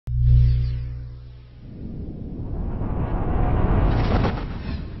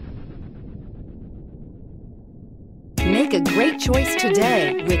a great choice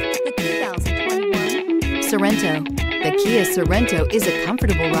today with the 2021 Sorento. The Kia Sorento is a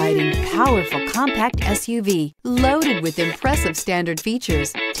comfortable riding, powerful compact SUV loaded with impressive standard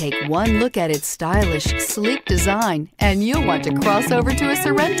features. Take one look at its stylish, sleek design and you'll want to cross over to a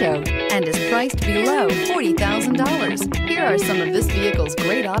Sorento, and is priced below $40,000. Here are some of this vehicle's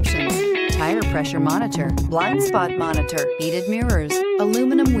great options: tire pressure monitor, blind spot monitor, heated mirrors,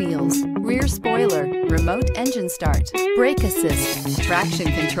 aluminum wheels, rear spoiler, remote engine start, brake assist,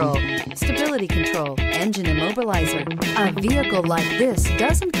 traction control, stability control, engine immobilizer. A vehicle like this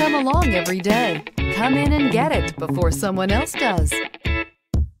doesn't come along every day. Come in and get it before someone else does.